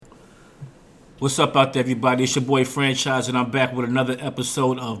What's up out there, everybody? It's your boy Franchise, and I'm back with another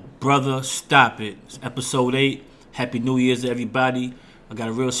episode of Brother Stop It. It's episode 8. Happy New Year's to everybody. I got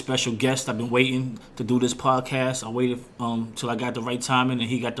a real special guest. I've been waiting to do this podcast. I waited till I got the right timing, and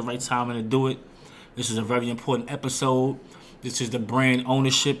he got the right timing to do it. This is a very important episode. This is the brand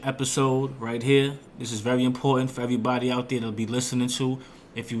ownership episode right here. This is very important for everybody out there to be listening to.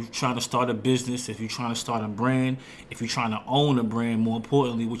 If you're trying to start a business, if you're trying to start a brand, if you're trying to own a brand, more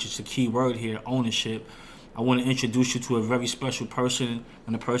importantly, which is the key word here, ownership, I want to introduce you to a very special person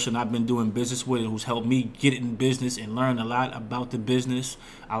and a person I've been doing business with and who's helped me get in business and learn a lot about the business.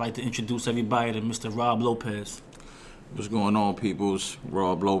 I'd like to introduce everybody to Mr. Rob Lopez. What's going on, peoples?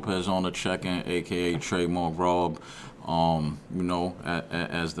 Rob Lopez on the check-in, a.k.a. Trademark Rob.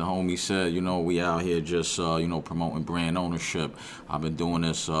 As the homie said, we out here just, promoting brand ownership. I've been doing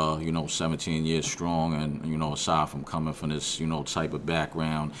this, 17 years strong. And, aside from coming from this, type of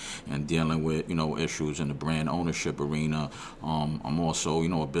background and dealing with, issues in the brand ownership arena, I'm also,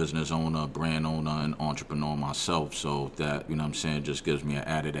 a business owner, brand owner, and entrepreneur myself. So that, just gives me an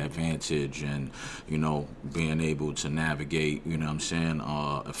added advantage and, being able to navigate,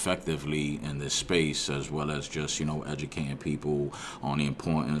 effectively in this space, as well as just, educating people on the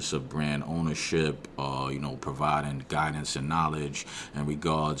importance of brand ownership, providing guidance and knowledge in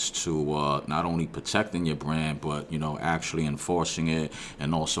regards to not only protecting your brand, but, actually enforcing it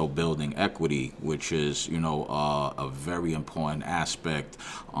and also building equity, which is, a very important aspect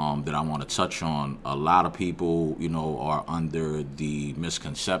that I want to touch on. A lot of people, are under the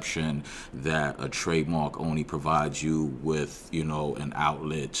misconception that a trademark only provides you with, an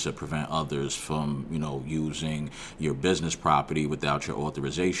outlet to prevent others from, using your business property without your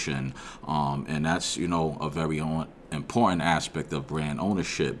authorization, and that's a very important aspect of brand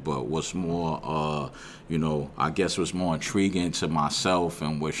ownership. But what's more, I guess what's more intriguing to myself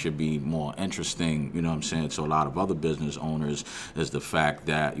and what should be more interesting, to a lot of other business owners is the fact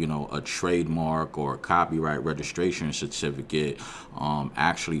that, a trademark or a copyright registration certificate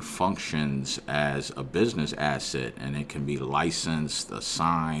actually functions as a business asset, and it can be licensed,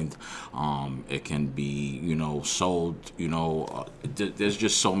 assigned, it can be, sold, there's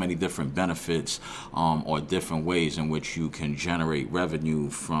just so many different benefits or different ways in which you can generate revenue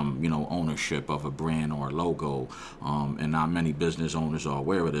from, ownership of a brand or a logo, and not many business owners are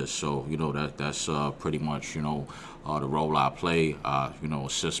aware of this. So, that's pretty much, the role I play,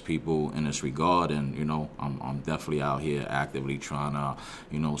 assist people in this regard, and, I'm definitely out here actively trying to,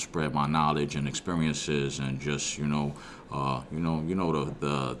 spread my knowledge and experiences, and just, the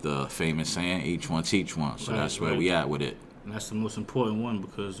famous saying, each one teach one. So that's where we at with it. And that's the most important one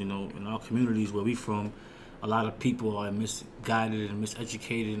because, in our communities where we from, a lot of people are misguided and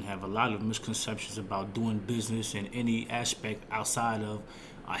miseducated and have a lot of misconceptions about doing business in any aspect outside of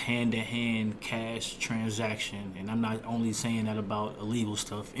a hand-to-hand cash transaction. And I'm not only saying that about illegal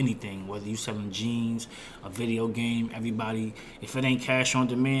stuff, anything, whether you're selling jeans, a video game, everybody, if it ain't cash on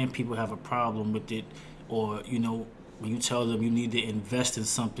demand, people have a problem with it. Or, when you tell them you need to invest in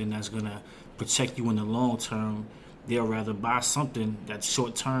something that's going to protect you in the long term, they'll rather buy something that's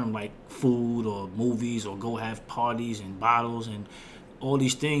short term, like food or movies, or go have parties and bottles and all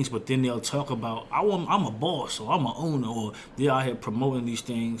these things. But then they'll talk about, I'm a boss, or I'm an owner, or they're out here promoting these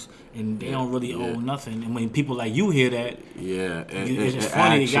things and they don't really own nothing. And when people like you hear that, it's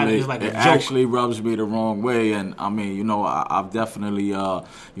funny. It's like a joke. It actually rubs me the wrong way. And I mean, I've definitely,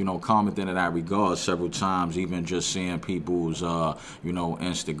 commented in that regard several times, even just seeing people's,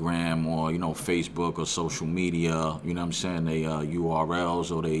 Instagram or, Facebook or social media, they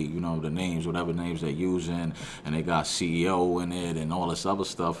URLs or they, the names, whatever names they're using, and they got CEO in it and all this other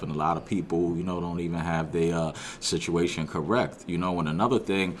stuff. And a lot of people, don't even have their situation correct, And another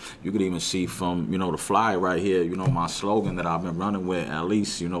thing, you could even see from, the flyer right here, my slogan that I've been running with at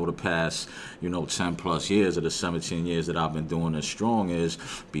least, the past, 10 plus years of the 17 years that I've been doing this strong is,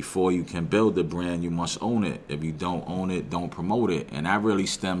 before you can build the brand, you must own it. If you don't own it, don't promote it. And that really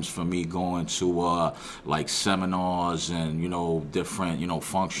stems from me going to, like seminars and, different,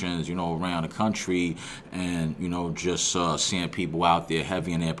 functions, around the country, and, just seeing people out there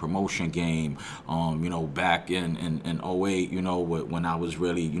heavy in their promotion game, back in 08, when I was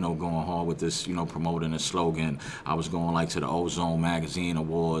really, going hard with this, promoting a slogan. I was going like to the Ozone Magazine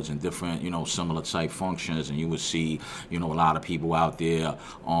Awards and different, similar type functions, and you would see, a lot of people out there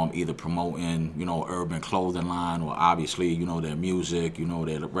either promoting, urban clothing line, or obviously, their music,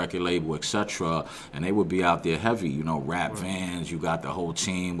 their record label, etc. And they would be out there heavy, rap vans. You got the whole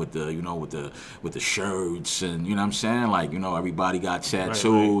team with the, with the shirts, and everybody got got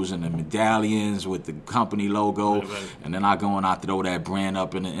tattoos and the medallions with the company logo, and then I go and I throw that brand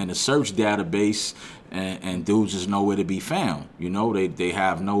up in the search database, and dudes just nowhere to be found. They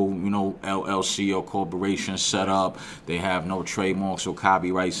have no LLC or corporation set up. They have no trademarks or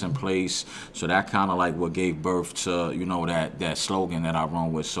copyrights in place. So that kind of like what gave birth to that slogan that I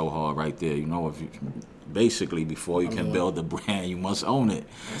run with so hard right there. If you basically before you can build the brand, you must own it.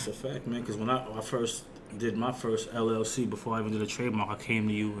 That's a fact, man. Because when I first did my first LLC, before I even did a trademark, I came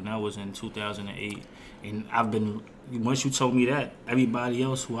to you, and that was in 2008. And once you told me that, everybody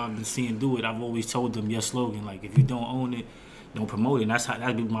else who I've been seeing do it, I've always told them your slogan. Like, if you don't own it, don't promote it. And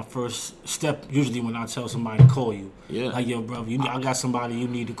that'd be my first step. Usually when I tell somebody to call you, like, yo, brother, I got somebody you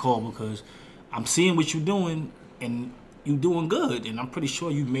need to call because I'm seeing what you're doing, and you doing good, and I'm pretty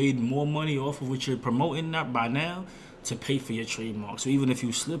sure you made more money off of what you're promoting that by now to pay for your trademark. So even if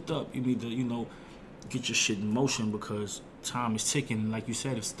you slipped up, you need to, get your shit in motion because time is ticking. Like you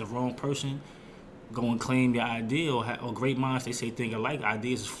said, if it's the wrong person, go and claim your idea, or great minds, they say think alike.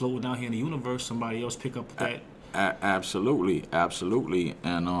 Ideas is floating out here in the universe. Somebody else pick up that. Absolutely,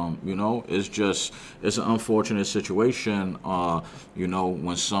 and it's an unfortunate situation.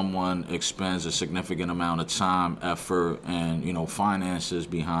 When someone expends a significant amount of time, effort, and finances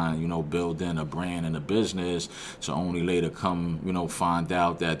behind building a brand and a business, to only later come find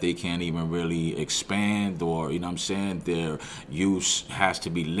out that they can't even really expand, or their use has to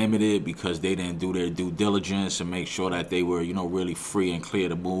be limited because they didn't do their due diligence and make sure that they were really free and clear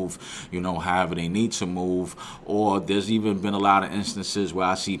to move however they need to move. Or there's even been a lot of instances where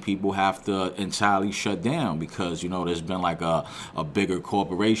I see people have to entirely shut down because, there's been like a bigger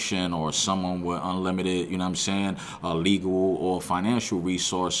corporation or someone with unlimited, legal or financial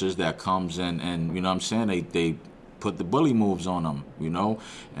resources that comes in and, they put the bully moves on them,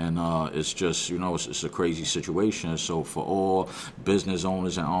 and it's just, it's a crazy situation. So for all business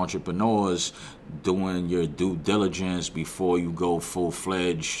owners and entrepreneurs, doing your due diligence before you go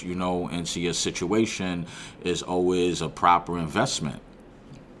full-fledged, into your situation is always a proper investment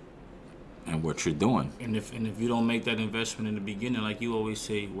in what you're doing. And if you don't make that investment in the beginning, like you always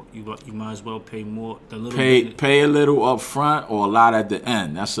say, you might as well pay more. Pay a little up front or a lot at the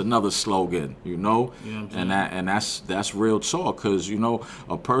end. That's another slogan, and that's real talk, because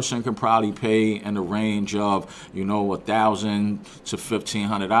a person can probably pay in the range of $1,000 to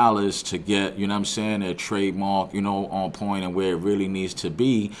 $1,500 to get their trademark on point and where it really needs to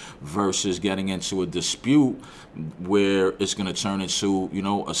be, versus getting into a dispute where it's going to turn into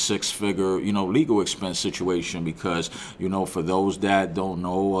a six-figure legal expense situation. Because for those that don't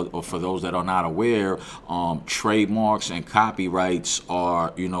know, or for those that are not aware, trademarks and copyrights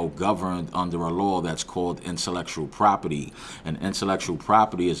are governed under a law that's called intellectual property. And intellectual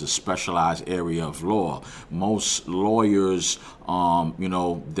property is a specialized area of law. Most lawyers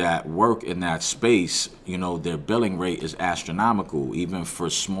that work in that space, their billing rate is astronomical. Even for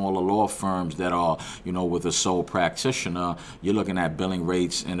smaller law firms that are, with a sole practitioner, you're looking at billing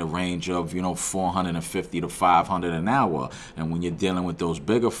rates in the range of, $450 to $500 an hour. And when you're dealing with those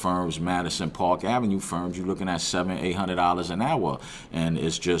bigger firms, Madison Park Avenue firms, you're looking at $700-800 an hour. And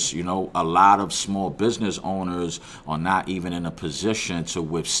it's just, a lot of small business owners are not even in a position to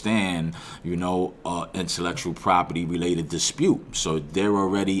withstand, intellectual property related dispute. So they're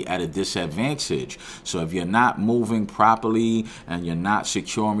already at a disadvantage. So if you're not moving properly and you're not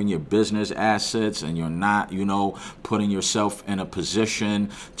securing your business assets and you're not, putting yourself in a position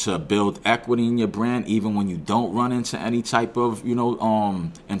to build equity in your brand, even when you don't run into any type of,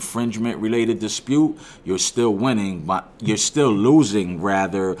 infringement related dispute, you're still winning, but you're still losing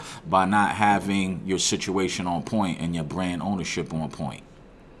rather by not having your situation on point and your brand ownership on point.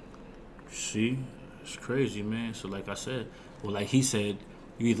 See, it's crazy, man. So like I said, well, like he said,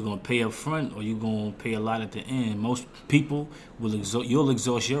 you're either going to pay up front or you're going to pay a lot at the end. Most people you'll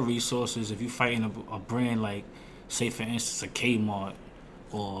exhaust your resources if you're fighting a brand like, say, for instance, a Kmart,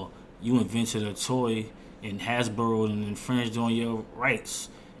 or you invented a toy and Hasbro and infringed on your rights.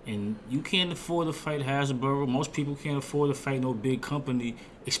 And you can't afford to fight Hasbro. Most people can't afford to fight no big company,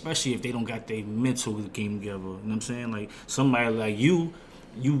 especially if they don't got their mental game together. You know what I'm saying? Like, somebody like you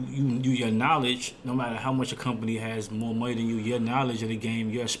your knowledge, no matter how much a company has more money than you, your knowledge of the game,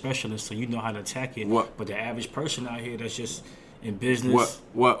 you're a specialist, so you know how to attack it. But the average person out here that's just in business?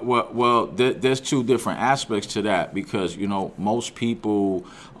 Well, there's two different aspects to that because, most people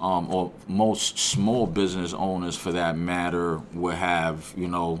or most small business owners, for that matter, will have,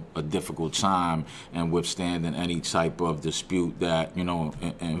 a difficult time in withstanding any type of dispute that,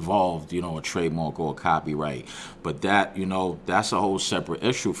 involved, a trademark or a copyright. But that, that's a whole separate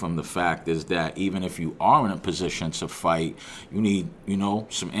issue from the fact is that even if you are in a position to fight, you need,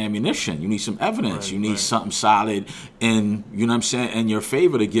 some ammunition. You need some evidence. Right, you need right. something solid in, in your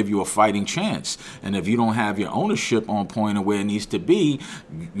favor to give you a fighting chance. And if you don't have your ownership on point of where it needs to be,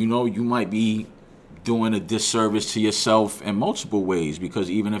 you might be doing a disservice to yourself in multiple ways, because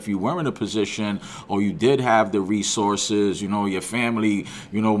even if you were in a position or you did have the resources, your family,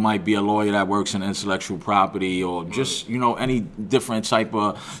 might be a lawyer that works in intellectual property or just, any different type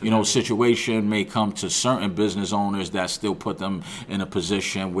of, situation may come to certain business owners that still put them in a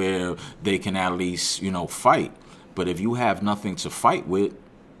position where they can at least, fight. But if you have nothing to fight with,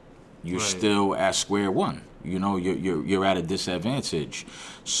 you're Right. still at square one. You're at a disadvantage.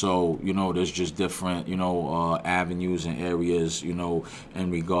 So, there's just different, avenues and areas,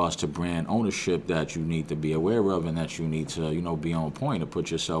 in regards to brand ownership that you need to be aware of and that you need to, be on point to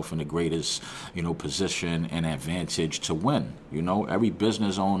put yourself in the greatest, position and advantage to win. Every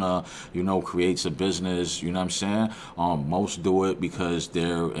business owner, creates a business, you know what I'm saying? Most do it because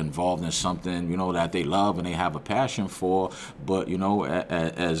they're involved in something, that they love and they have a passion for. But,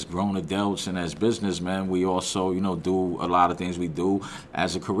 as grown adults and as businessmen, we also, do a lot of things we do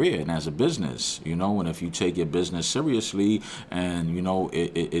as a career and as a business, and if you take your business seriously and,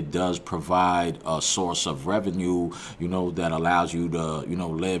 it does provide a source of revenue, that allows you to,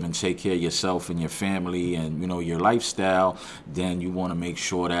 live and take care of yourself and your family and, your lifestyle, then you want to make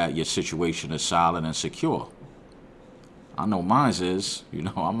sure that your situation is solid and secure. I know mine's is,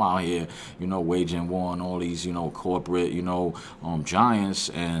 I'm out here, waging war on all these, corporate, giants,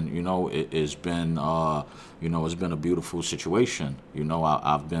 and, it's been, it's been a beautiful situation.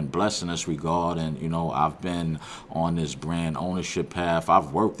 I've been blessed in this regard, and, I've been on this brand ownership path.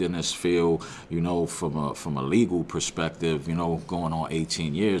 I've worked in this field, from a legal perspective, going on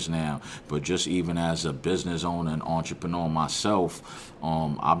 18 years now. But just even as a business owner and entrepreneur myself,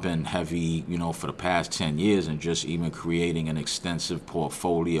 I've been heavy, for the past 10 years and just even creating an extensive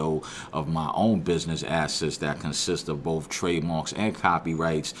portfolio of my own business assets that consist of both trademarks and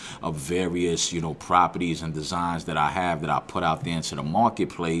copyrights of various, properties and designs that I have that I put out there into the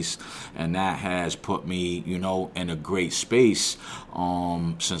marketplace. And that has put me, in a great space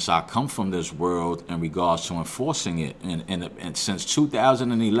since I come from this world in regards to enforcing it. And since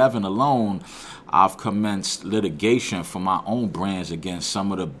 2011 alone, I've commenced litigation for my own brands against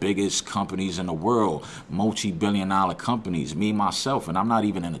some of the biggest companies in the world, multi-billion-dollar companies, me, myself, and I'm not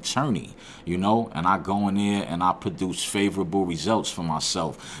even an attorney, and I go in there and I produce favorable results for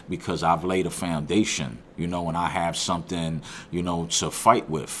myself because I've laid a foundation, and I have something, to fight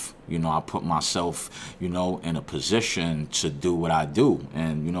with. I put myself, in a position to do what I do.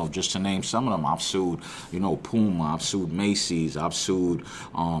 And, just to name some of them, I've sued, Puma, I've sued Macy's, I've sued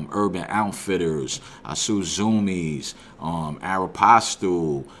Urban Outfitters, I sued Zoomies,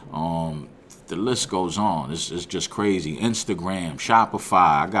 Aeropostale, the list goes on. It's just crazy. Instagram,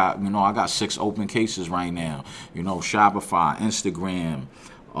 Shopify. I got 6 open cases right now. Shopify, Instagram,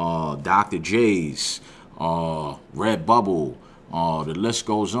 Dr. J's, Redbubble. The list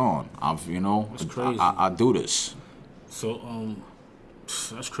goes on. That's crazy. I do this. So,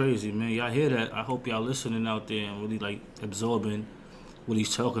 that's crazy, man. Y'all hear that? I hope y'all listening out there and really absorbing what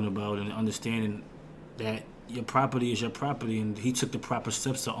he's talking about and understanding that your property is your property, and he took the proper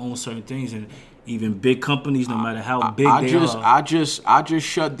steps to own certain things. And even big companies, no matter how big they are. I just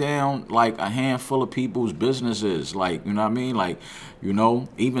shut down a handful of people's businesses.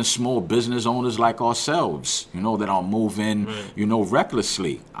 Even small business owners like ourselves, that are moving, right.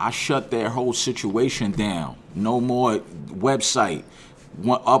 Recklessly. I shut their whole situation down. No more website.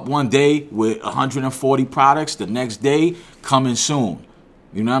 Up one day with 140 products, the next day coming soon.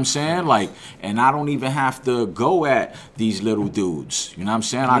 You know what I'm saying? And I don't even have to go at these little dudes. You know what I'm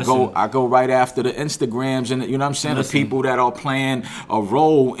saying? I go right after the Instagrams and, you know what I'm saying, the people that are playing a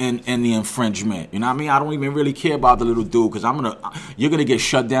role in the infringement. You know what I mean? I don't even really care about the little dude because you're going to get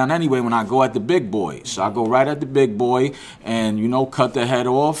shut down anyway when I go at the big boy. So I go right at the big boy and, cut the head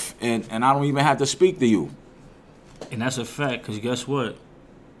off and I don't even have to speak to you. And that's a fact because guess what?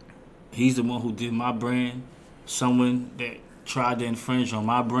 He's the one who did my brand. Someone that tried to infringe on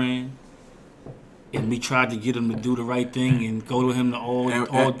my brand, and we tried to get him to do the right thing and go to him to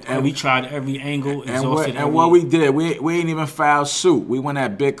and we tried every angle, exhausted. And what we did, we ain't even filed suit. We went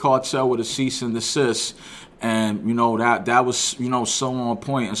at Big Cartel with a cease and desist. And, you know, that was, you know, so on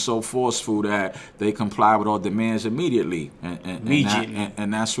point and so forceful that they comply with our demands immediately.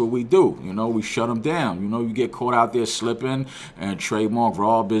 And that's what we do. You know, we shut them down. You know, you get caught out there slipping, and Trademark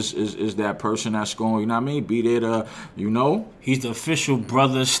Rob is that person that's going, you know what I mean, be there to, you know. He's the official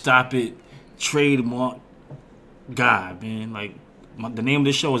Brother Stop It Trademark guy, man. Like, the name of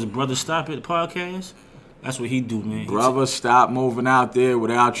the show is Brother Stop It Podcast. That's what he do, man. Brother, stop moving out there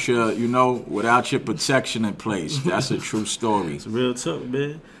without your protection in place. That's a true story. It's real tough,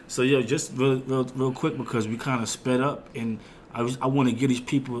 man. So, yo, just real quick, because we kind of sped up, and I want to give these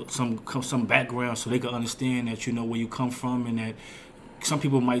people some background so they can understand that, you know, where you come from, and that some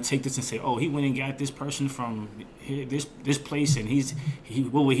people might take this and say, oh, he went and got this person from here, this place, and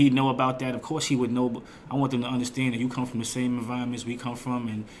what would he know about that? Of course he would know, but I want them to understand that you come from the same environments we come from,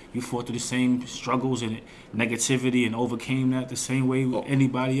 and you fought through the same struggles and negativity and overcame that the same way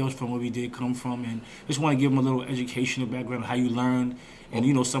anybody else from where we did come from. And just want to give them a little educational background on how you learned, and,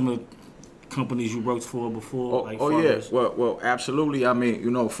 you know, some of the companies you worked for before. Well, absolutely. I mean, you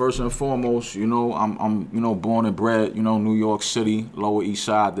know, first and foremost, you know, I'm you know, born and bred, you know, New York City, Lower East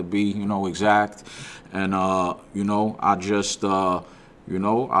Side to be, you know, exact. And you know, I just you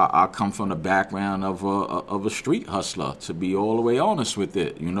know, I come from the background of a street hustler, to be all the way honest with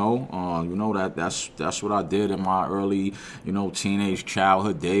it. You know, that's what I did in my early, you know, teenage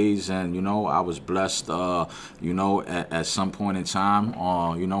childhood days, and, you know, I was blessed. You know, at some point in time,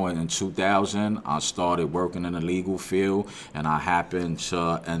 you know, in 2000, I started working in the legal field, and I happened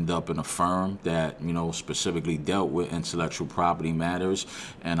to end up in a firm that, you know, specifically dealt with intellectual property matters,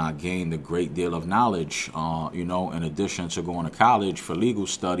 and I gained a great deal of knowledge. You know, in addition to going to college for legal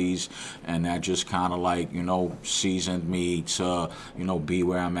studies, and that just kind of, like, you know, seasoned me to, you know, be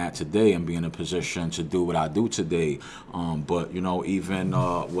where I'm at today and be in a position to do what I do today. But, you know, even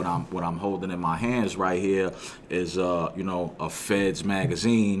what I'm holding in my hands right here is you know, a Feds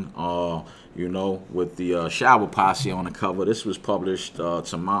magazine, you know, with the Shower Posse on the cover. This was published,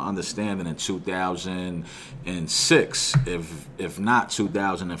 to my understanding, in 2006, if not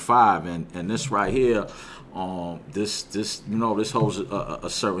 2005, and this right here, this you know, this holds a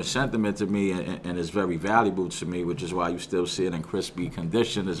certain sentiment to me, and is very valuable to me, which is why you still see it in crispy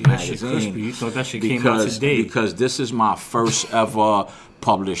condition, this magazine. You thought that shit came out today. Because this is my first ever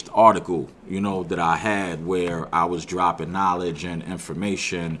published article, you know, that I had, where I was dropping knowledge and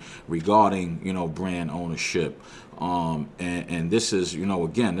information regarding, you know, brand ownership. And this is, you know,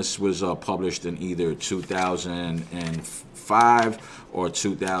 again, this was published in either 2005 or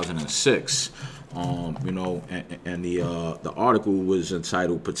 2006. You know, and the article was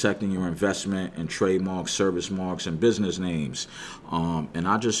entitled "Protecting Your Investment in Trademarks, Service Marks, and Business Names." And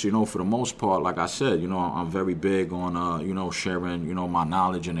I just, you know, for the most part, like I said, you know, I'm very big on, you know, sharing, you know, my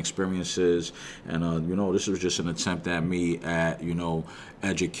knowledge and experiences. And, you know, this was just an attempt at me at, you know,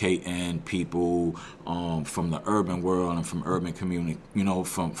 educating people from the urban world and from urban community, you know,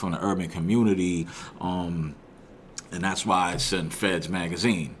 from the urban community. And that's why it's in Feds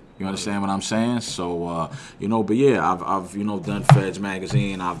magazine. You understand what I'm saying? So, you know, but yeah, I've you know, done Feds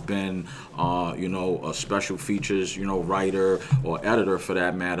magazine. I've been, you know, a special features, you know, writer or editor for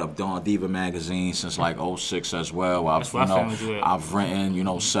that matter of Dawn Diva magazine since like 2006 as well. I've written, you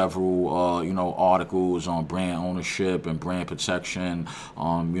know, several, you know, articles on brand ownership and brand protection,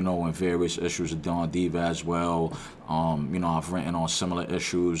 you know, and various issues of Dawn Diva as well. You know, I've written on similar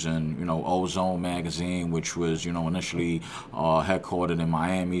issues in, you know, Ozone magazine, which was, you know, initially headquartered in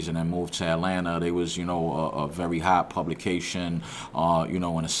Miami and then moved to Atlanta. They was, you know, a very hot publication, you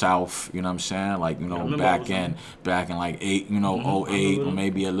know, in the South, you know what I'm saying? Like, you know, back in like 08, or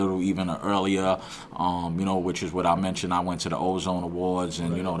maybe a little even earlier, you know, which is what I mentioned. I went to the Ozone Awards,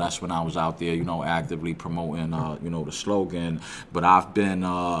 and, you know, that's when I was out there, you know, actively promoting, you know, the slogan. But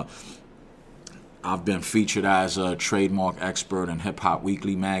I've been featured as a trademark expert in Hip Hop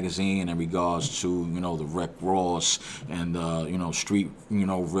Weekly magazine in regards to, you know, the Rick Ross and, you know, street, you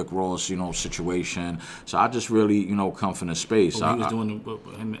know, Rick Ross, you know, situation. So I just really, you know, come from the space. Well, he was doing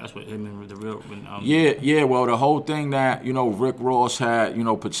that's what him and the real. Yeah. Well, the whole thing that, you know, Rick Ross had, you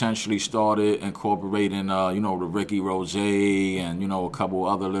know, potentially started incorporating, you know, the Ricky Rose and, you know, a couple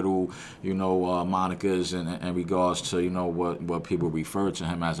other little, you know, monikers in regards to, you know, what people refer to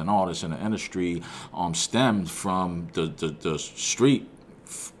him as an artist in the industry. Stemmed from the street,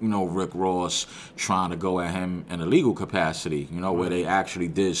 you know, Rick Ross trying to go at him in a legal capacity, you know, where they actually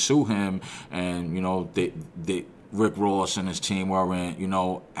did sue him, and, you know, they Rick Ross and his team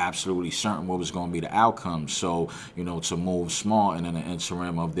weren't, absolutely certain what was going to be the outcome. So, to move small and in the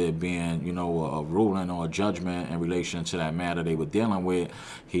interim of there being, a ruling or a judgment in relation to that matter they were dealing with,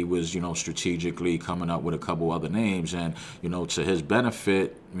 he was, strategically coming up with a couple other names. And, to his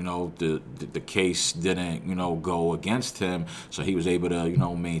benefit, the case didn't, go against him. So he was able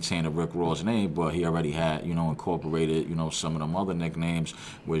to, maintain a Rick Ross name, but he already had, incorporated, some of them other nicknames,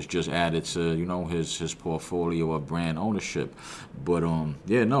 which just added to, his portfolio of brand ownership. But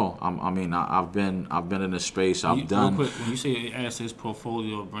I've been in this space. I've done. Real quick, when you say it adds to his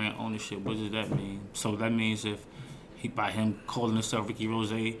portfolio of brand ownership, what does that mean? So that means if by him calling himself Ricky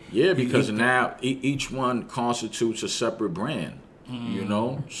Rose, because now each one constitutes a separate brand.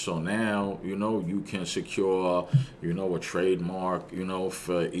 So now, you can secure, a trademark,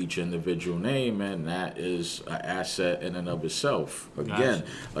 for each individual name, and that is an asset in and of itself. Again,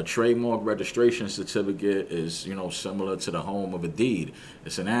 a trademark registration certificate is, similar to the home of a deed.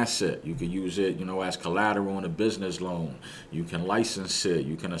 It's an asset. You can use it, as collateral in a business loan. You can license it.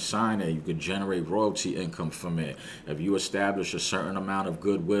 You can assign it. You can generate royalty income from it. If you establish a certain amount of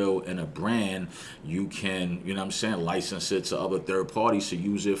goodwill in a brand, you can, license it to other third parties to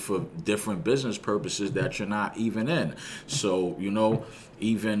use it for different business purposes that you're not even in. So,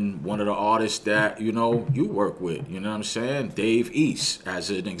 even one of the artists that, you work with, Dave East,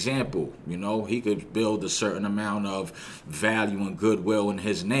 as an example, he could build a certain amount of value and goodwill in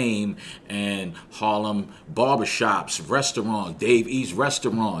his name, and Harlem barbershops, restaurants, Dave East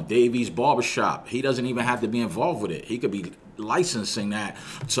Restaurant, Dave East Barbershop. He doesn't even have to be involved with it. He could be licensing that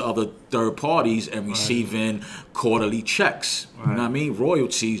to other third parties and receiving quarterly checks,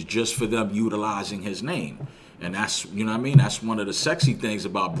 royalties just for them utilizing his name. And that's, that's one of the sexy things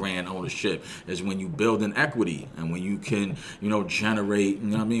about brand ownership is when you build an equity and when you can, generate,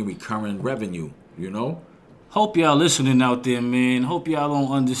 recurring revenue, Hope y'all listening out there, man. Hope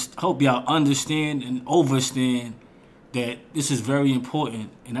y'all understand and overstand that this is very important.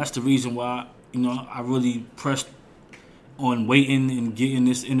 And that's the reason why, I really pressed on waiting and getting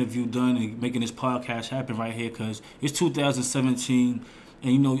this interview done and making this podcast happen right here, because it's 2017.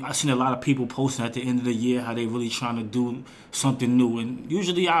 And, I've seen a lot of people posting at the end of the year how they really trying to do something new. And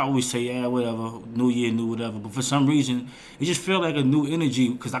usually I always say, whatever, new year, new whatever. But for some reason, it just felt like a new energy,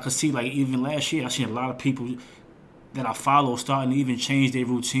 because I could see, like, even last year, I seen a lot of people that I follow starting to even change their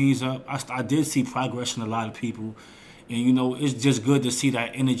routines up. I did see progress in a lot of people. And, it's just good to see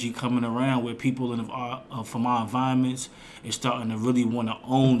that energy coming around where people from our environments is starting to really want to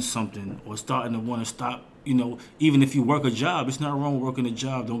own something, or starting to want to stop. Even if you work a job, it's not wrong working a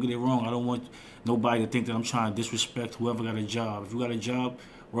job. Don't get it wrong. I don't want nobody to think that I'm trying to disrespect whoever got a job. If you got a job,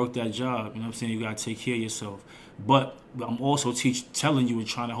 work that job. You got to take care of yourself. But I'm also telling you and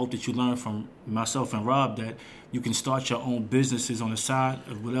trying to hope that you learn from myself and Rob that you can start your own businesses on the side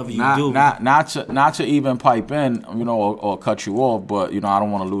of whatever you do. Not to even pipe in, or cut you off, but I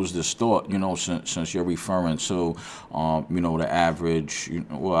don't want to lose this thought. Since you're referring to, the average.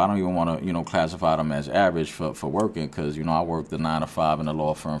 Well, I don't even want to classify them as average for working, because I worked the 9 to 5 in a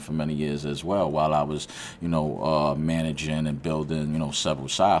law firm for many years as well, while I was managing and building several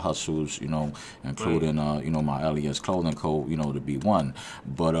side hustles, including my Elias Clothing Co. To be one,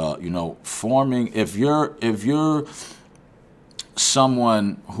 but forming if you're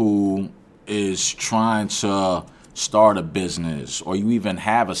someone who is trying to start a business, or you even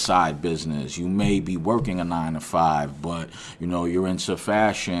have a side business, you may be working a 9 to 5, but you're into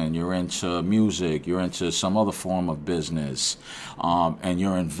fashion, you're into music, you're into some other form of business, and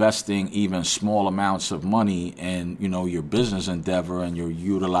you're investing even small amounts of money in your business endeavor, and you're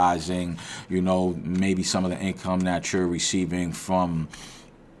utilizing maybe some of the income that you're receiving from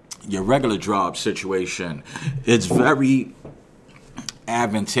your regular job situation. It's very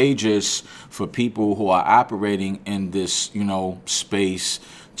advantageous for people who are operating in this, space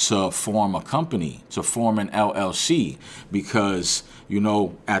to form a company, to form an LLC, because,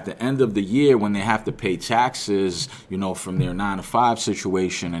 at the end of the year when they have to pay taxes, from their 9 to 5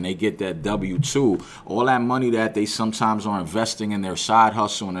 situation, and they get that W-2, all that money that they sometimes are investing in their side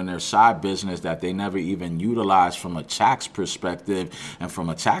hustle and in their side business that they never even utilize from a tax perspective and from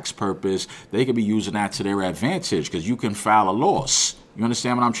a tax purpose, they could be using that to their advantage, because you can file a loss. You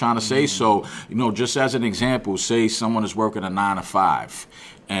understand what I'm trying to say? So, just as an example, say someone is working a 9 to 5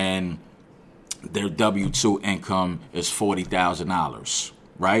 and their W-2 income is $40,000,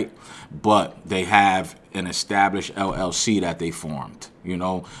 right? But they have an established LLC that they formed,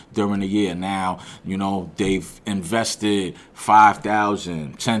 during the year. Now, they've invested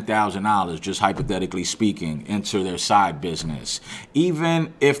 $5,000, $10,000, just hypothetically speaking, into their side business.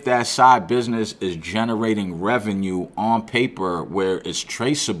 Even if that side business is generating revenue on paper where it's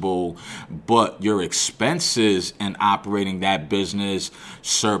traceable, but your expenses in operating that business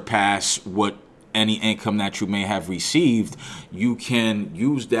surpass what any income that you may have received, you can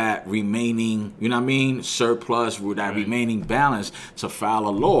use that remaining, surplus with that remaining balance to file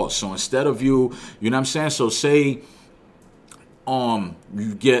a loss. So instead of you so say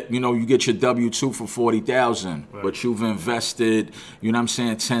you get your W-2 for $40,000, right, but you've invested,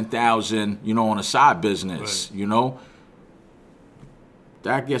 $10,000, on a side business, right,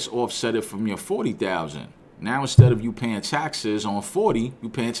 that gets offset from your $40,000. Now instead of you paying taxes on 40, you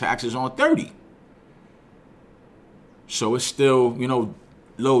paying taxes on 30. So it's still,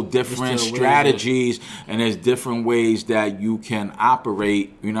 little different strategies, and there's different ways that you can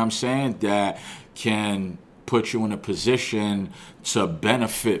operate, that can put you in a position to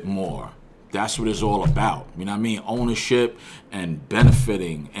benefit more. That's what it's all about. Ownership and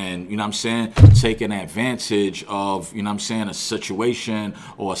benefiting and, taking advantage of, a situation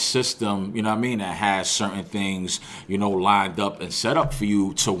or a system, that has certain things, lined up and set up for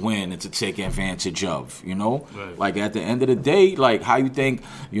you to win and to take advantage of, Right. Like at the end of the day, like how you think,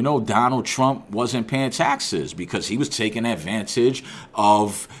 Donald Trump wasn't paying taxes because he was taking advantage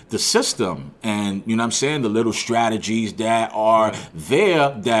of the system and, the little strategies that are right there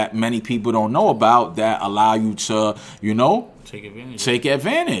that many people don't know about that allow you to, take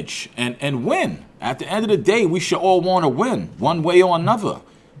advantage and win. At the end of the day, we should all want to win one way or another.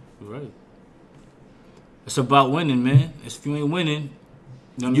 Right. It's about winning, man. If you ain't winning,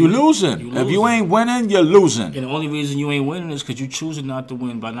 you're losing. If you ain't winning, you're losing. And the only reason you ain't winning is because you're choosing not to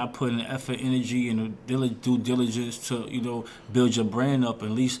win by not putting the effort, energy, and the due diligence to, build your brand up.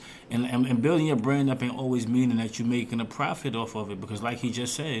 At least, and building your brand up ain't always meaning that you're making a profit off of it. Because like he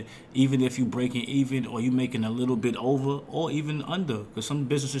just said, even if you're breaking even or you making a little bit over or even under, because some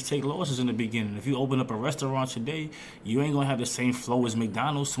businesses take losses in the beginning. If you open up a restaurant today, you ain't going to have the same flow as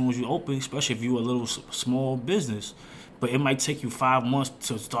McDonald's as soon as you open, especially if you're a little small business. But it might take you 5 months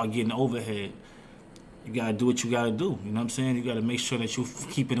to start getting overhead. You got to do what you got to do. You know what I'm saying? You got to make sure that you're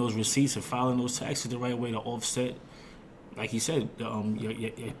keeping those receipts and filing those taxes the right way to offset, like he said,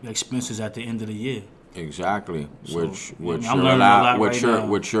 your expenses at the end of the year. Exactly. So,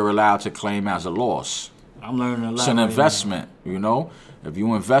 which you're allowed to claim as a loss. I'm learning a lot. It's an investment, If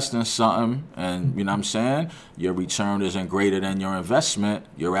you invest in something and, your return isn't greater than your investment,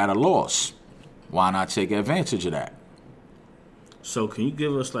 you're at a loss. Why not take advantage of that? So can you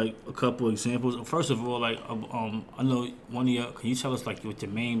give us like a couple examples? First of all, like I know one of your. Can you tell us like what your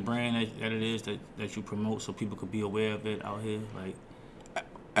main brand that it is that you promote, so people could be aware of it out here? Like,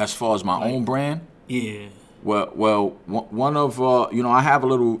 as far as my own brand, yeah. Well, one of I have a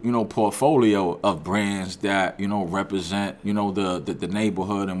little portfolio of brands that represent the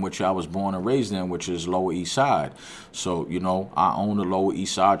neighborhood in which I was born and raised in, which is Lower East Side. So I own the Lower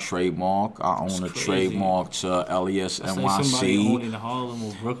East Side trademark. I own a trademark to LES NYC. Somebody owning Harlem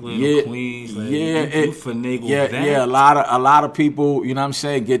or Brooklyn or Queens. Like, yeah. A lot of people,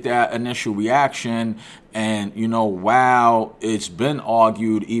 get that initial reaction. And, while it's been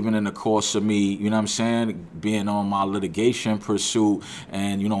argued even in the course of me, being on my litigation pursuit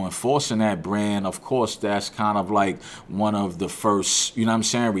and, enforcing that brand, of course, that's kind of like one of the first,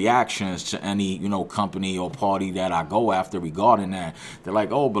 reactions to any, company or party that I go after regarding that. They're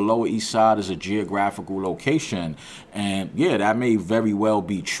like, oh, but Lower East Side is a geographical location. And, yeah, that may very well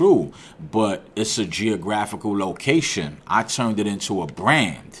be true, but it's a geographical location. I turned it into a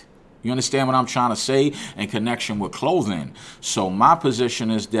brand. You understand what I'm trying to say in connection with clothing? So my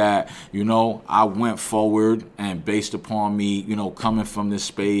position is that, I went forward and based upon me, coming from this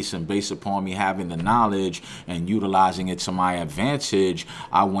space and based upon me having the knowledge and utilizing it to my advantage,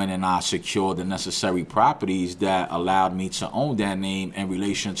 I went and I secured the necessary properties that allowed me to own that name in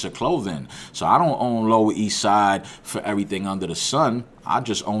relation to clothing. So I don't own Lower East Side for everything under the sun. I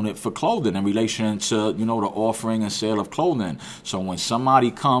just own it for clothing in relation to, the offering and sale of clothing. So when somebody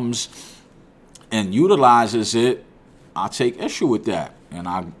comes and utilizes it, I take issue with that. And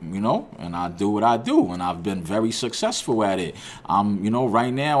I do what I do. And I've been very successful at it. Right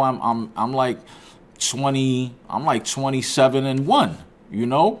now I'm like 27-1.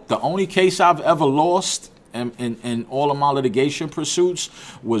 The only case I've ever lost in all of my litigation pursuits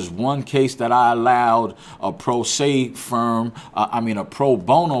was one case that I allowed a pro se firm, a pro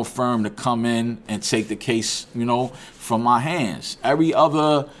bono firm to come in and take the case, from my hands. Every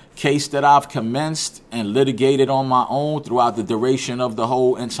other case that I've commenced and litigated on my own throughout the duration of the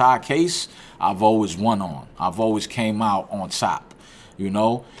whole entire case, I've always won on. I've always came out on top,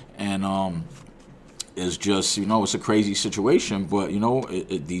 and it's just, it's a crazy situation, but,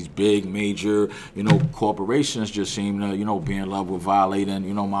 these big, major, corporations just seem to, be in love with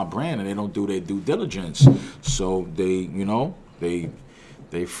violating, my brand, and they don't do their due diligence. So they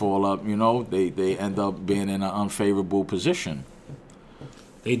fall up, they end up being in an unfavorable position.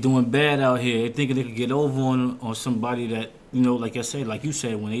 They doing bad out here. They thinking they could get over on somebody that, like you said,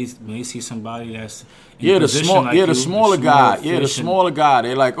 when they see somebody that's in the smaller guy. The smaller guy.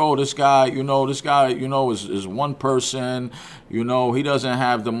 They're like, oh, this guy, is one person. He doesn't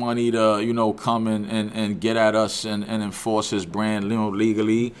have the money to, come and get at us and enforce his brand,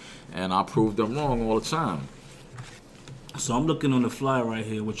 legally. And I prove them wrong all the time. So I'm looking on the flyer right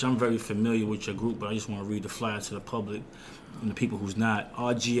here, which I'm very familiar with your group, but I just want to read the flyer to the public and the people who's not.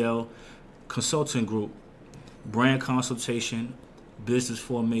 RGL Consulting Group, brand consultation, business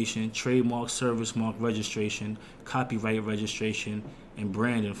formation, trademark, service mark registration, copyright registration, and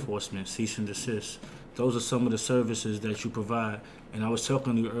brand enforcement, cease and desist. Those are some of the services that you provide. And I was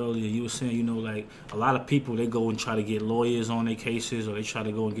talking to you earlier, you were saying, like a lot of people, they go and try to get lawyers on their cases, or they try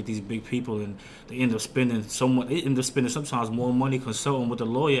to go and get these big people, and they end up spending sometimes more money consulting with the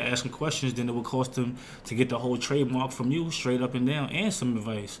lawyer, asking questions than it would cost them to get the whole trademark from you straight up and down, and some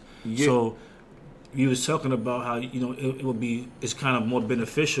advice. Yeah. So you was talking about how, it's kind of more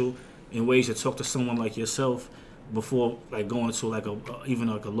beneficial in ways to talk to someone like yourself before like going to even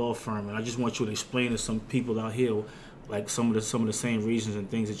a law firm. And I just want you to explain to some people out here like some of the same reasons and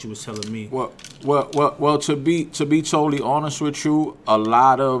things that you was telling me. Well, to be totally honest with you, a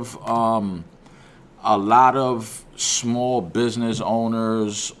lot of small business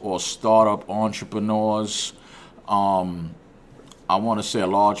owners or startup entrepreneurs, I want to say a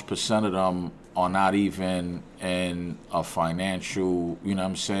large percent of them are not even in a financial,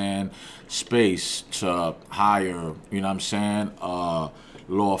 space to hire, a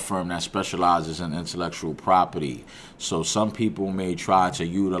law firm that specializes in intellectual property. So some people may try to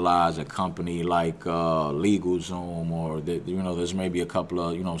utilize a company like LegalZoom, or there's maybe a couple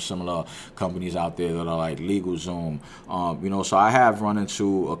of similar companies out there that are like LegalZoom. So I have run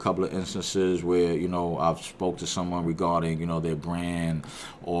into a couple of instances where I've spoke to someone regarding their brand,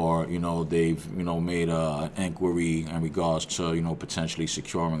 or they've made an inquiry in regards to potentially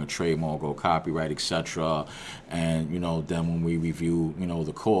securing a trademark or copyright, etc. And then when we review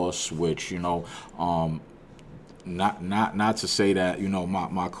the course, which not to say that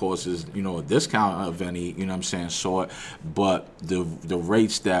my course is a discount of any sort, but the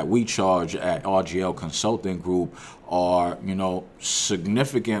rates that we charge at RGL Consulting Group are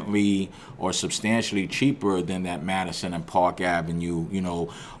significantly or substantially cheaper than that Madison and Park Avenue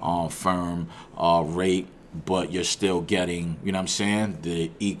firm rate. But you're still getting,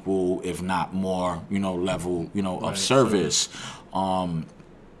 the equal, if not more, level, of service.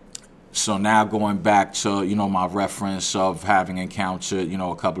 So now going back to, my reference of having encountered,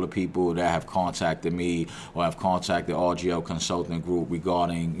 a couple of people that have contacted me or have contacted RGL Consulting Group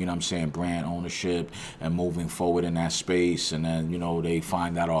regarding, brand ownership and moving forward in that space. And then, they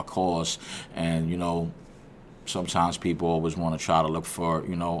find out our course, and, sometimes people always want to try to look for,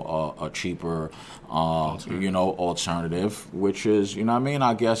 a cheaper, alternative, which is,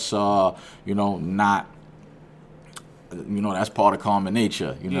 I guess, not, that's part of common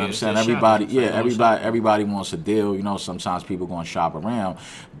nature. What I'm saying? Everybody wants a deal. Sometimes people going to shop around,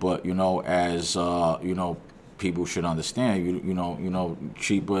 but, as, people should understand,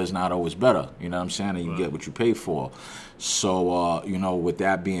 cheaper is not always better. And you get what you pay for. So, with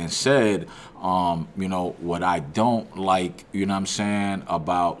that being said, what I don't like,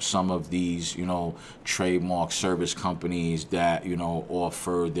 about some of these, trademark service companies that,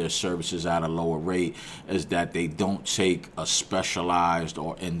 offer their services at a lower rate is that they don't take a specialized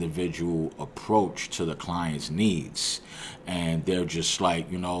or individual approach to the client's needs. And they're just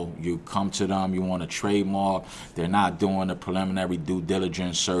like, you come to them, you want a trademark. They're not doing the preliminary due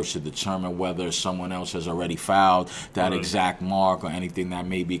diligence search to determine whether someone else has already filed that exact mark or anything that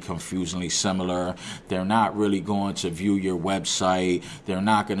may be confusingly similar. They're not really going to view your website. They're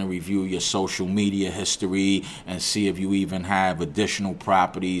not going to review your social media history and see if you even have additional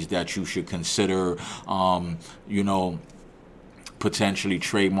properties that you should consider, potentially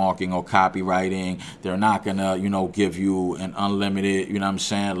trademarking or copywriting. They're not going to, give you an unlimited,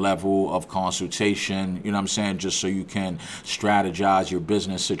 level of consultation, just so you can strategize your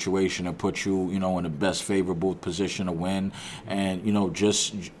business situation and put you, in the best favorable position to win. And,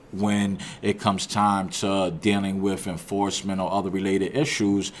 just when it comes time to dealing with enforcement or other related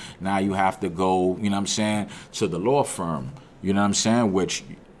issues, now you have to go, to the law firm, which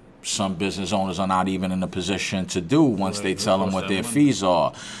some business owners are not even in a position to do once they tell them what their fees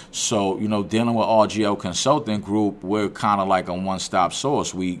are. So, dealing with RGL Consulting Group, we're kind of like a one-stop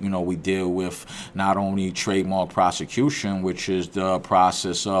source. We deal with not only trademark prosecution, which is the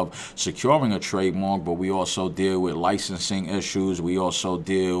process of securing a trademark, but we also deal with licensing issues. We also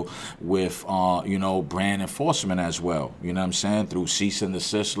deal with, brand enforcement as well, through cease and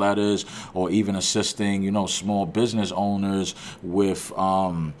desist letters, or even assisting, small business owners with,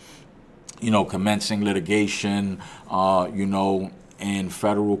 commencing litigation, in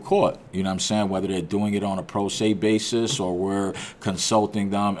federal court, whether they're doing it on a pro se basis or we're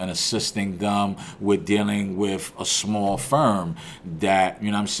consulting them and assisting them with dealing with a small firm that,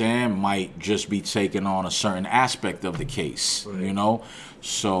 might just be taking on a certain aspect of the case, right.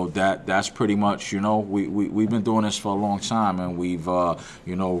 So that's pretty much, we've been doing this for a long time, and we've,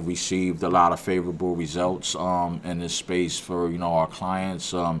 received a lot of favorable results in this space for, our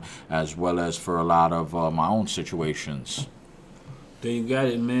clients, as well as for a lot of my own situations. There you got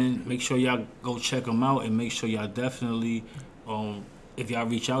it, man. Make sure y'all go check him out, and make sure y'all definitely, if y'all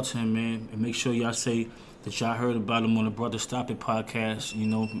reach out to him, man, and make sure y'all say that y'all heard about him on the Brother Stop It podcast,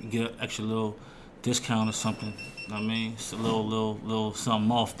 get an extra little discount or something. You know what I mean? It's a little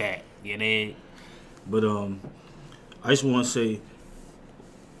something off that. You know? But I just want to say,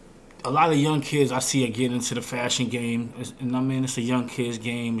 a lot of young kids I see are getting into the fashion game. It's a young kids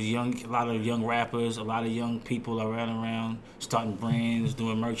game. A lot of young rappers, a lot of young people are running around, starting brands,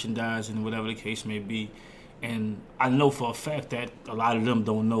 doing merchandise, and whatever the case may be. And I know for a fact that a lot of them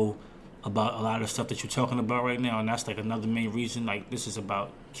don't know about a lot of stuff that you're talking about right now, and that's like another main reason. Like, this is about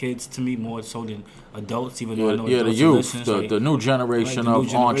kids to me more so than adults, even though I know adults the youth, the new generation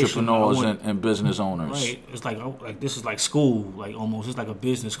of entrepreneurs and business owners. Right, it's like this is like school, like almost. It's like a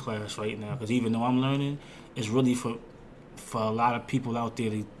business class right now. Because even though I'm learning, it's really for a lot of people out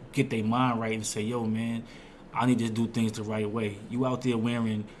there to get their mind right and say, "Yo, man, I need to do things the right way." You out there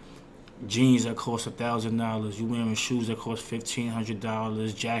wearing jeans that cost $1,000. You wearing shoes that cost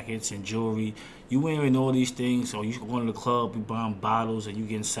 $1,500, jackets and jewelry. You wearing all these things, or you going to the club, you buying bottles, and you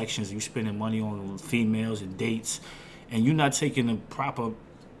getting sections, and you spending money on females and dates, and you're not taking the proper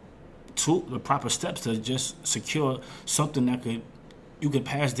steps to just secure something that you could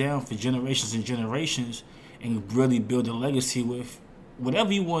pass down for generations and generations, and really build a legacy with.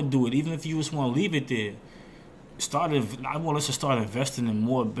 Whatever you want to do it, even if you just want to leave it there. I want us to start investing in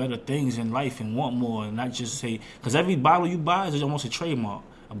more better things in life and want more, and not just say, because every bottle you buy is almost a trademark.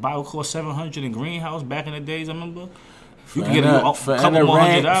 A bottle cost $700 in Greenhouse back in the days. I remember you can get a couple more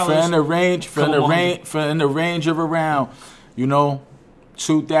 $100 in the range of around,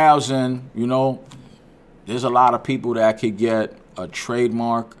 $2,000. There's a lot of people that could get a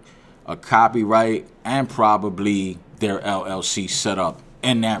trademark, a copyright, and probably their LLC set up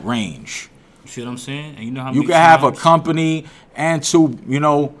in that range. See what I'm saying? And you know how you can have a company and two,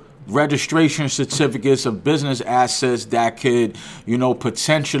 registration certificates of business assets that could,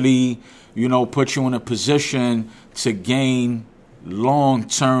 potentially, put you in a position to gain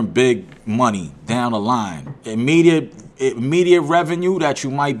long-term big money down the line. Immediate revenue that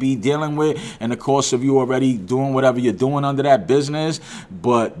you might be dealing with in the course of you already doing whatever you're doing under that business,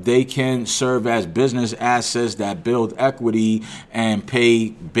 but they can serve as business assets that build equity and pay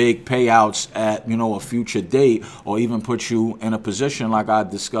big payouts at, a future date, or even put you in a position like I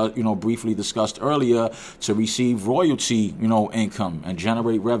discussed, briefly discussed earlier, to receive royalty, income and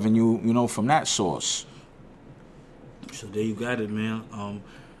generate revenue, from that source. So there you got it, man.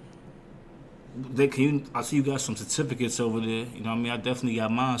 I see you got some certificates over there. You know what I mean? I definitely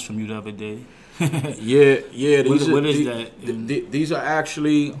got mine from you the other day. Yeah. What is that? These are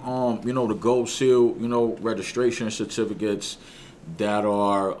actually, the Gold Seal, registration certificates that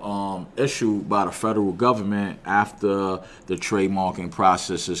are issued by the federal government after the trademarking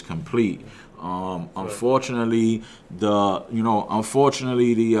process is complete. Unfortunately, the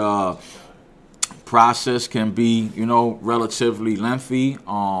process can be, relatively lengthy.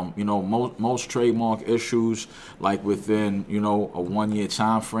 Most trademark issues, like within, a 1 year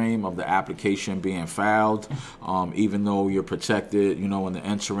time frame of the application being filed, even though you're protected, in the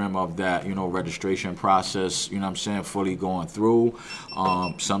interim of that, registration process, fully going through.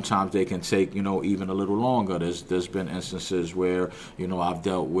 Sometimes they can take, even a little longer. There's been instances where, I've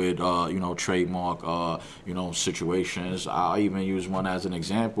dealt with, trademark, situations. I'll even use one as an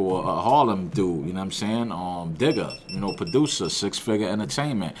example. A Harlem dude, Digga, producer, Six Figure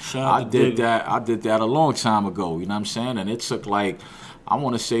Entertainment. I did that a long time ago, and it took I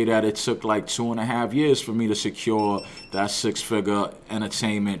want to say that it took 2.5 years for me to secure that Six Figure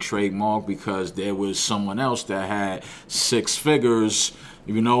Entertainment trademark, because there was someone else that had six figures,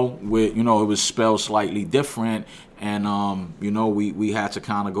 it was spelled slightly different. And, we had to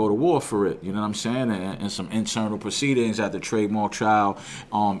kind of go to war for it, and some internal proceedings at the Trademark Trial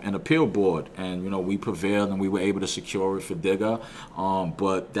and Appeal Board. And, we prevailed and we were able to secure it for Digga.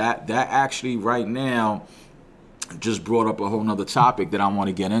 But that actually right now just brought up a whole nother topic that I want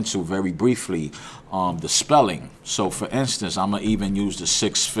to get into very briefly, the spelling. So, for instance, I'm going to even use the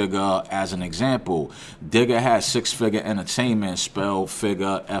Six Figure as an example. Digga has Six Figure Entertainment spelled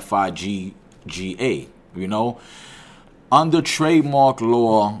figure Figga, Under trademark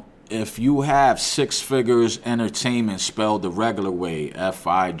law, if you have Six Figures Entertainment spelled the regular way,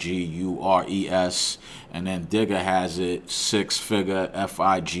 Figures, and then Digga has it Six Figure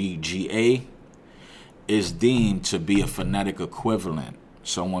Figga, is deemed to be a phonetic equivalent.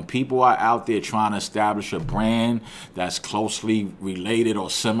 So when people are out there trying to establish a brand that's closely related or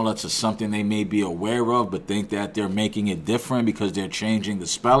similar to something they may be aware of, but think that they're making it different because they're changing the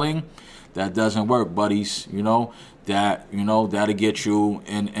spelling, that doesn't work, buddies. That'll get you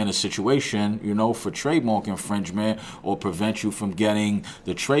in a situation, for trademark infringement, or prevent you from getting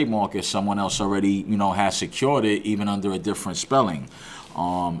the trademark if someone else already, has secured it, even under a different spelling.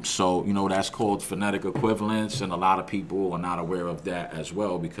 So that's called phonetic equivalence, and a lot of people are not aware of that as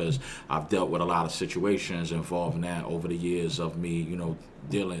well, because I've dealt with a lot of situations involving that over the years of me,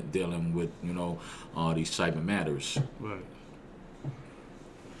 dealing with, these type of matters. Right.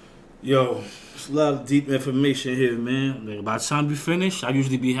 Yo, it's a lot of deep information here, man. By the time we finish, I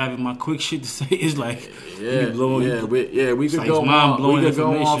usually be having my quick shit to say. It's we could go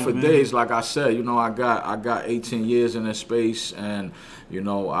on for days. Like I said, I got 18 years in this space, and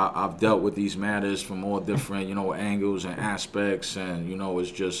I've dealt with these matters from all different angles and aspects, and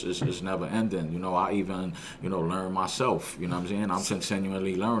it's never ending. I even learn myself. I'm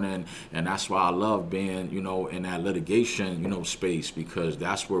continually learning, and that's why I love being in that litigation space, because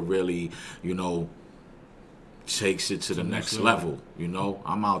that's where really takes it to the next level.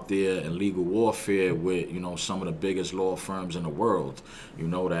 I'm out there in legal warfare with some of the biggest law firms in the world,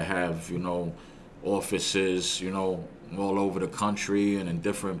 that have offices all over the country and in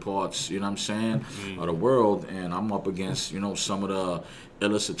different parts of the world. And I'm up against some of the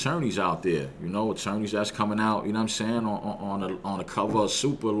illest attorneys out there, attorneys that's coming out, on the cover of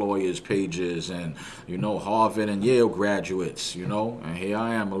super lawyers pages, and Harvard and Yale graduates, and here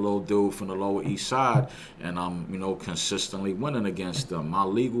I am, a little dude from the Lower East Side, and I'm consistently winning against them. My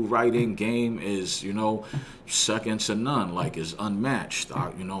legal writing game is second to none, it's unmatched.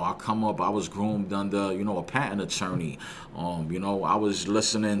 I come up, I was groomed under a patent attorney. I was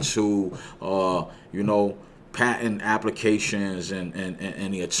listening to patent applications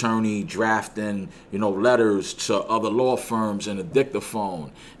and the attorney drafting letters to other law firms in a dictaphone,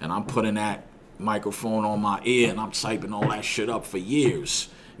 and I'm putting that microphone on my ear and I'm typing all that shit up for years.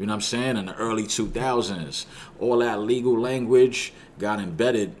 In the early 2000s, all that legal language got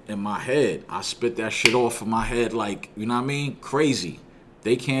embedded in my head. I spit that shit off of my head crazy.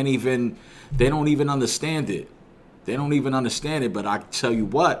 They don't even understand it. But I tell you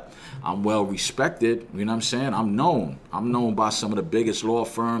what, I'm well respected, I'm known. I'm known by some of the biggest law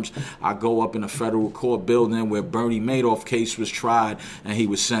firms. I go up in a federal court building where Bernie Madoff case was tried and he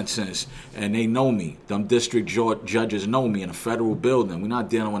was sentenced, and they know me. Them district judges know me in a federal building. We're not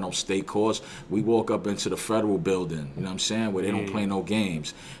dealing with no state courts. We walk up into the federal building, where they don't play no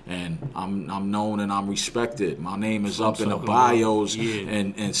games. And I'm known and I'm respected. My name is up in the bios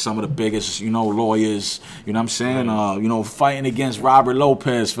and some of the biggest, lawyers, fighting against Robert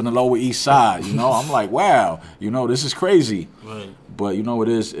Lopez from the Lower East Side. I'm like, wow, this is crazy. Right. But it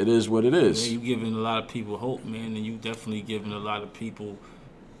is what it is. Yeah, you giving a lot of people hope, man, and you definitely giving a lot of people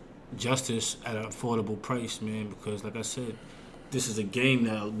justice at an affordable price, man, because like I said, this is a game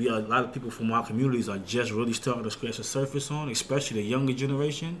that a lot of people from our communities are just really starting to scratch the surface on, especially the younger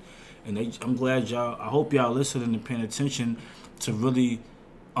generation. And I'm glad I hope y'all listening and paying attention to really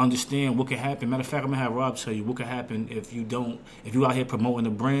understand what could happen. Matter of fact, I'm gonna have Rob tell you what could happen if you out here promoting the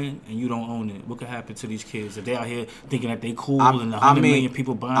brand and you don't own it. What could happen to these kids if they out here thinking that they cool and 100 million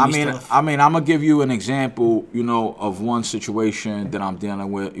people buying stuff? I'm gonna give you an example, of one situation that I'm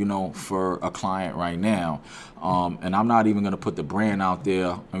dealing with, for a client right now, and I'm not even gonna put the brand out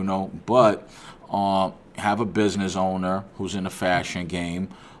there, but have a business owner who's in the fashion game.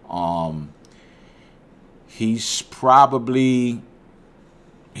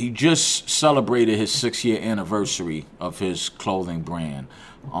 He just celebrated his 6-year anniversary of his clothing brand.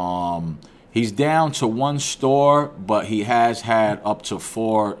 He's down to 1 store, but he has had up to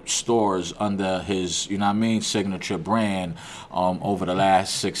 4 stores under his, signature brand over the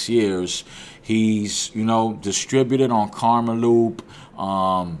last 6 years. He's, distributed on Karmaloop,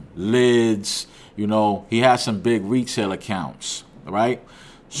 Lids. He has some big retail accounts, right?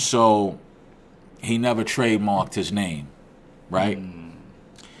 So he never trademarked his name, right?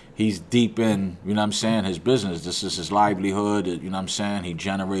 He's deep in, his business. This is his livelihood, He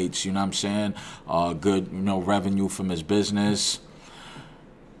generates, good, revenue from his business.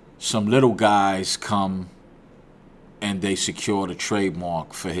 Some little guys come and they secure the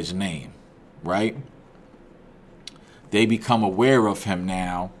trademark for his name, right? They become aware of him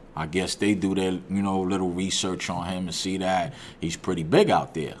now. I guess they do their, little research on him and see that he's pretty big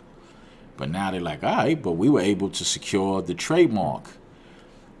out there. But now they're like, all right, but we were able to secure the trademark.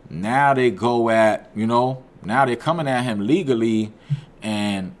 Now they go at, now they're coming at him legally.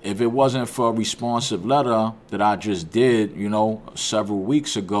 And if it wasn't for a responsive letter that I just did, several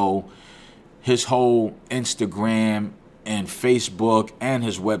weeks ago, his whole Instagram and Facebook and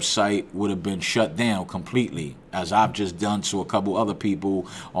his website would have been shut down completely, as I've just done to a couple other people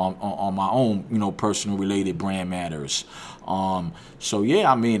on my own, personal related brand matters. So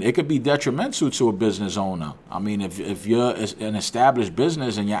yeah, it could be detrimental to a business owner. If you're an established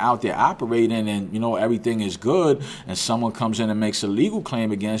business and you're out there operating and everything is good, and someone comes in and makes a legal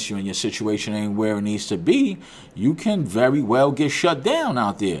claim against you and your situation ain't where it needs to be, you can very well get shut down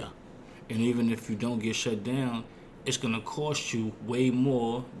out there. And even if you don't get shut down, it's going to cost you way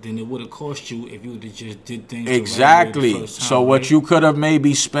more than it would have cost you if you would have just did things exactly. The right way the first time, so what you could have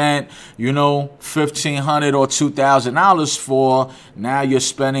maybe spent, $1,500 or $2,000 for, now you're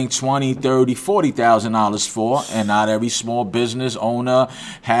spending $20,000, $30,000, $40,000 for, and not every small business owner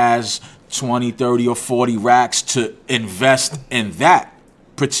has 20, 30, or 40 racks to invest in that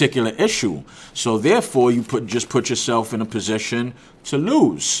particular issue. So therefore, you just put yourself in a position to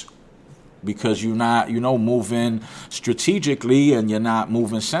lose, because you're not, moving strategically and you're not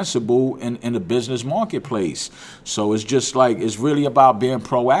moving sensible in the business marketplace. So it's just like, it's really about being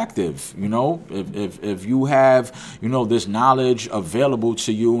proactive. If you have, this knowledge available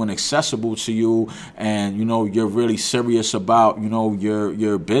to you and accessible to you, and, you're really serious about,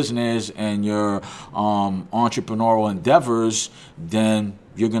 your business and your entrepreneurial endeavors, then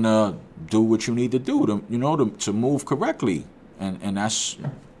you're going to do what you need to do to move correctly. And that's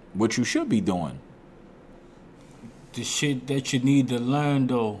what you should be doing. The shit that you need to learn,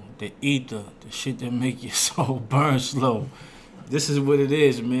 though, the ether, the shit that make your soul burn slow. This is what it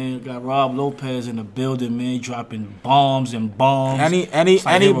is, man. Got Rob Lopez in the building, man, dropping bombs and bombs.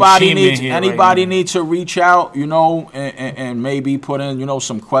 Anybody needs to reach out, and maybe put in,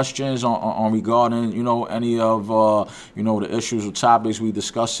 some questions on regarding, any of the issues or topics we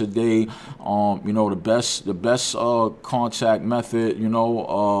discussed today. The best contact method,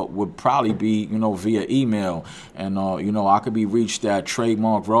 would probably be, via email, and I could be reached at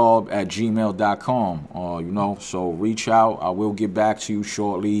trademarkrob@gmail.com. So reach out. I will get back to you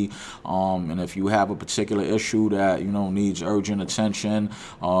shortly, and if you have a particular issue that needs urgent attention,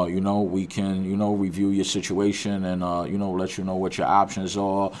 we can review your situation and let you know what your options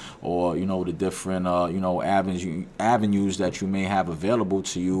are, or the different avenues that you may have available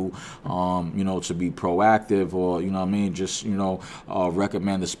to you, to be proactive, or just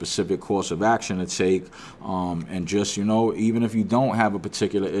recommend a specific course of action to take, and just even if you don't have a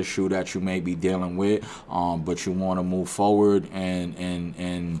particular issue that you may be dealing with, but you want to move forward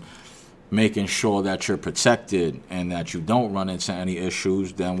and making sure that you're protected and that you don't run into any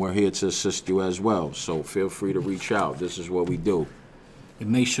issues, then we're here to assist you as well. So feel free to reach out. This is what we do. And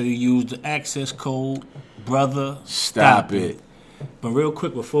make sure you use the access code, brother. Stop it. But real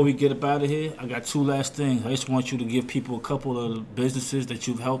quick, before we get up out of here, I got 2 last things. I just want you to give people a couple of businesses that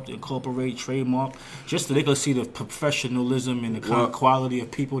you've helped incorporate, trademark, just so they can see the professionalism and the kind of quality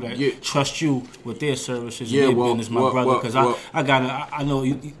of people that trust you with their services and their business, my brother. Because I know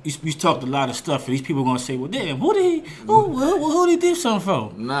you talked a lot of stuff, and these people are going to say, well, damn, who did he do something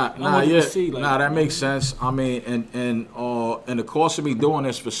from? That makes sense. And in the course of me doing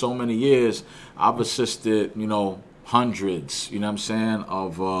this for so many years, I've assisted, hundreds, what I'm saying,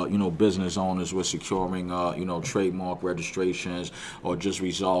 of, business owners with securing, trademark registrations or just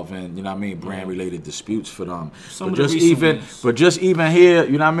resolving, brand-related disputes for them. But just even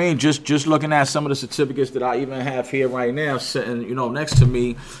here, just looking at some of the certificates that I even have here right now, sitting, next to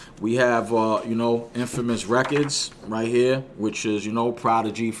me, we have, Infamous Records right here, which is,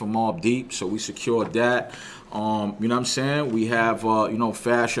 Prodigy from Mobb Deep. So we secured that. We have,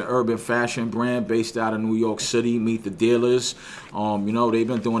 urban fashion brand based out of New York City, Meet the Dealers. They've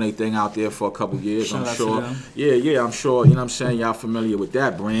been doing their thing out there for a couple of years, Shout I'm sure. Yeah, I'm sure, y'all familiar with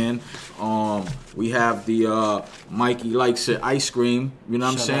that brand. We have the Mikey Likes It ice cream,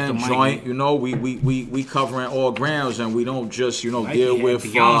 joint. We covering all grounds, and we don't just, deal with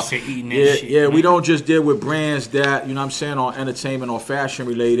we don't just deal with brands that, are entertainment or fashion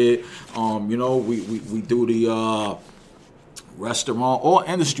related. We do the restaurant or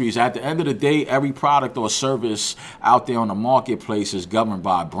industries. At the end of the day, every product or service out there on the marketplace is governed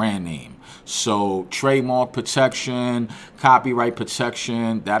by a brand name. So trademark protection, copyright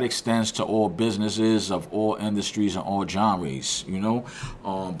protection, that extends to all businesses of all industries and all genres,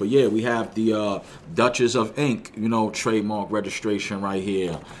 But yeah, we have the Duchess of Ink, trademark registration right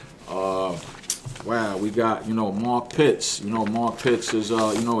here. Wow, we got, Mark Pitts. Mark Pitts is,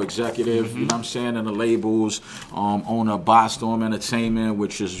 executive, and the labels, owner of Bostorm Entertainment,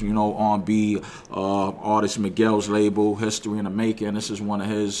 which is, R&B artist Miguel's label, History in the Making. This is one of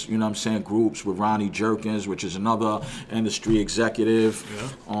his, groups with Ronnie Jerkins, which is another industry executive. Yeah.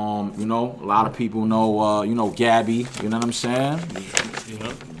 A lot of people know, Gabby, Yeah.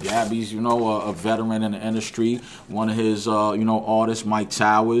 Gabby's, a veteran in the industry. One of his, artists, Mike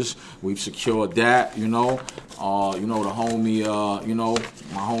Towers. We've secured that, the homie,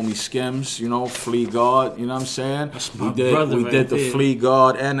 my homie Skims, Flea Guard, That's my we did the Flea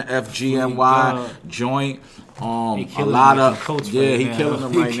Guard and the FGNY joint. He killing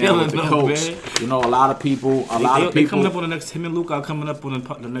them right now with the coach. A lot of people. They coming up on the next. Him and Luke are coming up on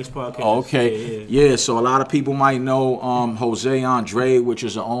the next podcast. Oh, okay, yeah. So a lot of people might know Jose Andre, which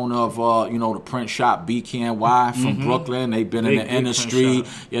is the owner of the print shop BKNY from Brooklyn. They've been in the industry.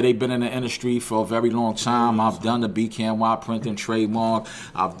 Yeah, they've been in the industry for a very long time. I've done the BKNY printing trademark.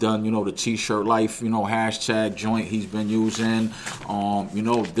 I've done the T-shirt life hashtag joint he's been using.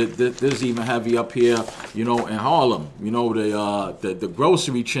 This is even heavy up here. In Harlem, the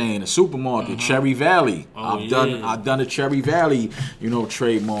grocery chain, the supermarket, Cherry Valley. I've done the Cherry Valley,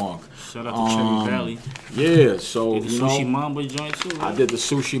 trademark. Shout out to Cherry Valley. Yeah, so did the Sushi Mambo joint too. Right? I did the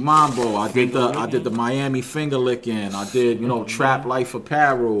Sushi Mambo. I did the Miami Finger Licking. I did Trap Life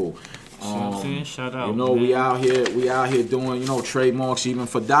Apparel. Shout out. We out here doing, trademarks even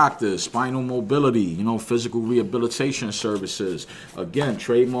for doctors, spinal mobility, physical rehabilitation services. Again,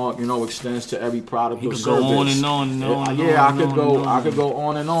 trademark, extends to every product or service. Go on and on. I could go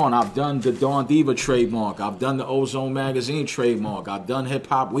on and on. I've done the Dawn Diva trademark. I've done the Ozone Magazine trademark. I've done Hip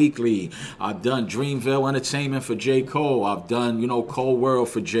Hop Weekly. I've done Dreamville Entertainment for J. Cole. I've done, Cold World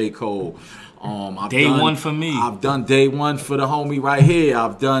for J. Cole. Day one for me. I've done Day One for the homie right here.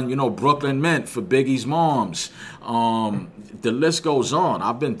 I've done, Brooklyn Mint for Biggie's moms. The list goes on.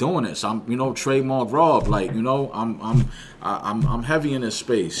 I've been doing this. I'm, trademark Rob. Like, I'm heavy in this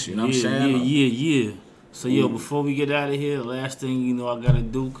space. You know what I'm saying? Yeah. So before we get out of here, the last thing I gotta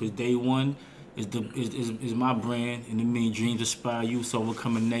do, cause Day One is my brand, and it means dreams inspire you, so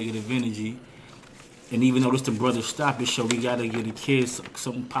overcoming negative energy. And even though this the Brother Stop It show, we gotta give the kids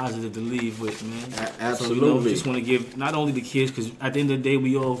something positive to leave with, man. Absolutely. So, just want to give not only the kids, because at the end of the day,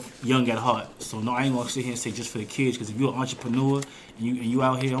 we all young at heart. So no, I ain't gonna sit here and say just for the kids, because if you're an entrepreneur and you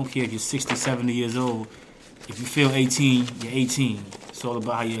out here, I don't care if you're 60, 70 years old. If you feel 18, you're 18. It's all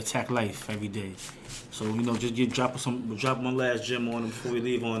about how you attack life every day. So just drop one last gem on them before we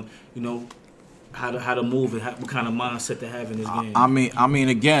leave on, how to move and what kind of mindset to have in this game. I mean,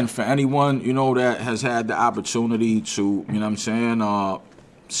 again, for anyone, that has had the opportunity to,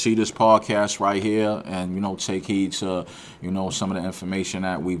 see this podcast right here and, take heed to, some of the information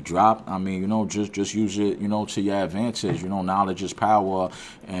that we've dropped. I mean, just use it, to your advantage. Knowledge is power.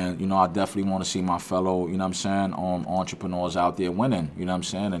 And, I definitely want to see my fellow, entrepreneurs out there winning,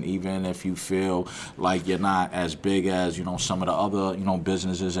 And even if you feel like you're not as big as, some of the other,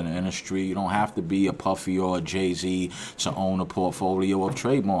 businesses in the industry, you don't have to be a Puffy or a Jay-Z to own a portfolio of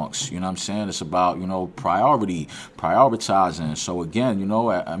trademarks. It's about, prioritizing. So again,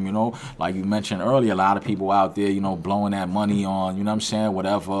 You know, like you mentioned earlier, a lot of people out there, you know, blowing that money on, you know what I'm saying,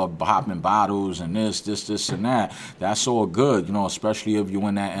 whatever, popping bottles and this and that. That's all good, you know, especially if you're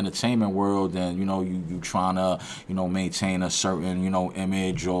in that entertainment world and, you know, you trying to, you know, maintain a certain, you know,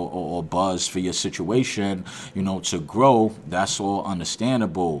 image or buzz for your situation, you know, to grow. That's all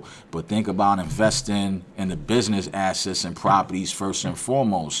understandable. But think about investing in the business assets and properties first and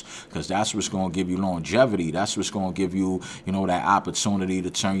foremost, because that's what's going to give you longevity. That's what's going to give you, you know, that opportunity to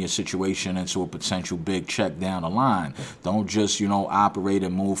turn your situation into a potential big check down the line. Don't just, you know, operate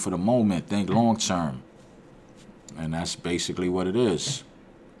and move for the moment. Think long term. And that's basically what it is.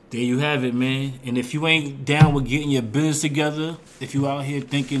 There you have it, man. And if you ain't down with getting your business together, if you out here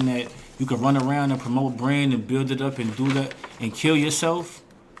thinking that you can run around and promote brand and build it up and do that and kill yourself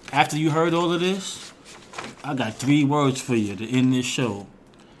after you heard all of this, I got 3 words for you to end this show.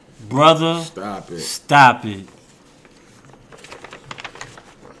 Brother, stop it. Stop it.